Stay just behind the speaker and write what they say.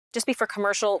just before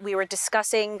commercial, we were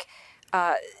discussing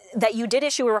that you did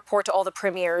issue a report to all the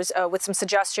premiers with some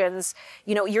suggestions.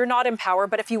 You know, you're not in power,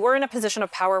 but if you were in a position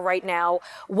of power right now,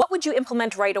 what would you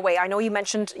implement right away? I know you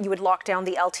mentioned you would lock down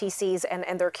the LTCs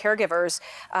and their caregivers.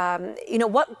 You know,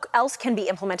 what else can be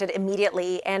implemented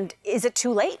immediately, and is it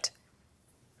too late?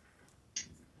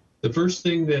 The first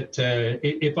thing that,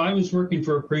 if I was working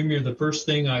for a premier, the first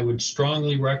thing I would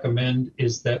strongly recommend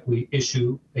is that we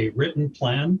issue a written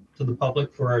plan to the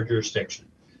public for our jurisdiction.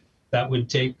 That would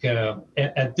take,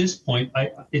 at this point,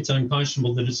 it's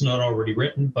unconscionable that it's not already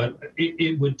written, but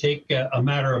it would take a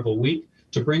matter of a week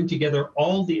to bring together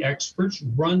all the experts,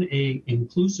 run a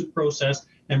inclusive process,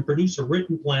 and produce a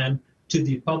written plan to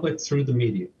the public through the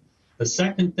media. The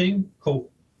second thing,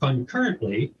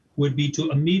 concurrently, would be to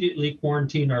immediately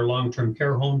quarantine our long-term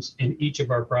care homes in each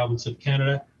of our provinces of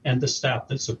Canada and the staff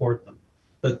that support them.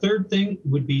 The third thing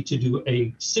would be to do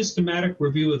a systematic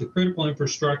review of the critical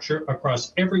infrastructure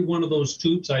across every one of those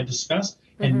tubes I discussed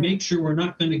and make sure we're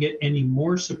not going to get any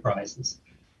more surprises.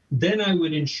 Then I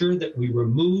would ensure that we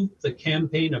remove the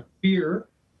campaign of fear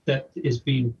that is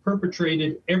being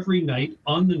perpetrated every night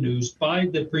on the news by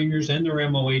the premiers and their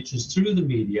MOHs through the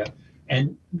media,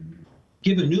 and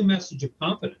give a new message of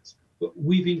confidence.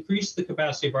 We've increased the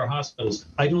capacity of our hospitals.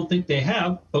 I don't think they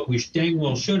have, but we dang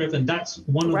well should have, and that's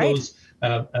one of those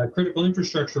critical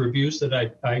infrastructure reviews that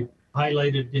I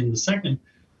highlighted in the second.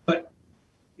 But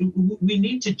we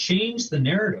need to change the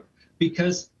narrative,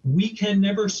 because we can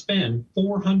never spend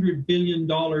 $400 billion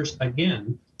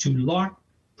again to lock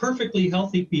perfectly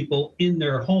healthy people in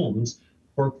their homes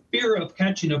for fear of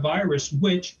catching a virus,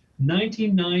 which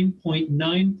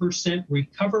 99.9%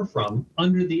 recover from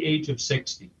under the age of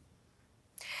 60.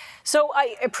 So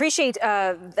I appreciate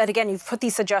that, again, you've put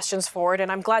these suggestions forward,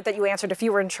 and I'm glad that you answered, if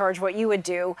you were in charge, what you would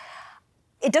do.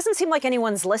 It doesn't seem like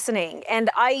anyone's listening.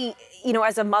 And I, you know,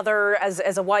 as a mother,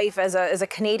 as a wife, as a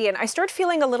Canadian, I start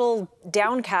feeling a little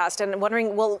downcast and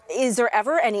wondering, well, is there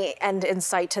ever any end in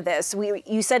sight to this?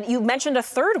 You mentioned a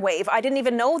third wave. I didn't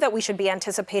even know that we should be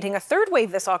anticipating a third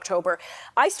wave this October.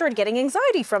 I started getting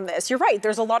anxiety from this. You're right,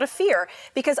 there's a lot of fear,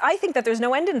 because I think that there's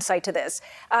no end in sight to this.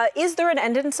 Is there an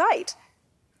end in sight?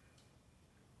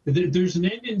 There's an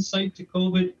end in sight to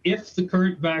COVID if the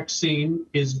current vaccine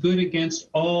is good against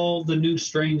all the new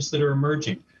strains that are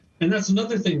emerging. And that's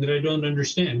another thing that I don't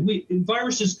understand.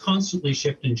 Viruses constantly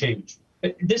shift and change.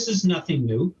 This is nothing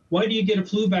new. Why do you get a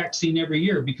flu vaccine every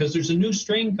year? Because there's a new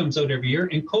strain comes out every year,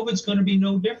 and COVID's going to be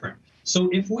no different.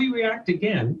 So if we react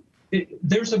again,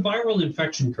 there's a viral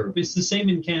infection curve. It's the same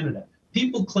in Canada.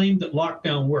 People claim that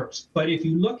lockdown works, but if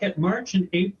you look at March and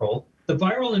April, the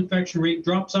viral infection rate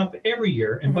drops off every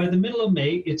year, and by the middle of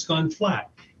May, it's gone flat.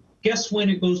 Guess when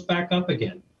it goes back up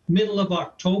again? Middle of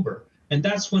October. And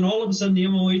that's when all of a sudden the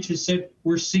MOH has said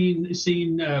we're seeing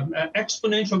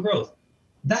exponential growth.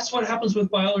 That's what happens with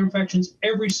viral infections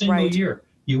every single year.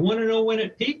 You want to know when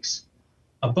it peaks?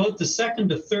 About the second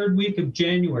to third week of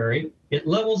January, it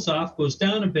levels off, goes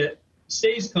down a bit,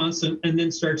 stays constant, and then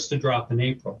starts to drop in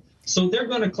April. So they're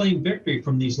going to claim victory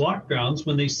from these lockdowns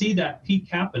when they see that peak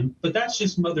happen, but that's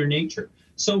just Mother Nature.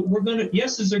 So we're going to,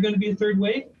 yes, is there going to be a third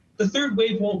wave? The third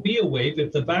wave won't be a wave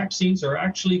if the vaccines are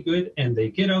actually good and they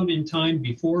get out in time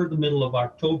before the middle of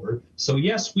October. So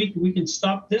yes, we can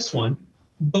stop this one,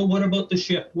 but what about the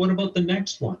shift? What about the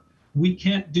next one? We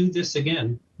can't do this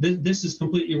again. This is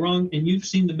completely wrong, and you've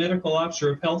seen the medical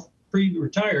officer of health,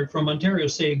 pre-retired from Ontario,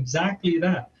 say exactly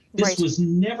that. This was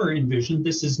never envisioned.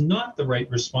 This is not the right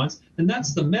response. And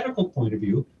that's the medical point of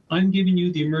view. I'm giving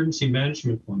you the emergency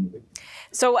management point of view.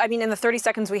 So, I mean, in the 30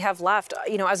 seconds we have left,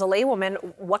 you know, as a laywoman,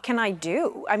 what can I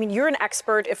do? I mean, you're an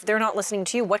expert. If they're not listening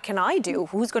to you, what can I do?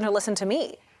 Who's going to listen to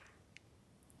me?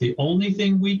 The only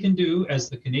thing we can do as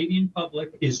the Canadian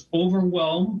public is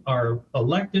overwhelm our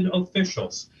elected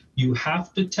officials. You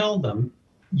have to tell them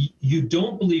you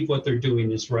don't believe what they're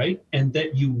doing is right, and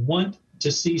that you want to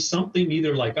see something,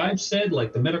 either like I've said,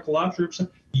 like the medical officer,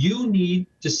 you need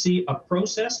to see a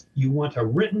process, you want a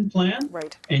written plan,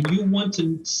 and you want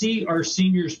to see our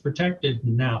seniors protected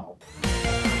now.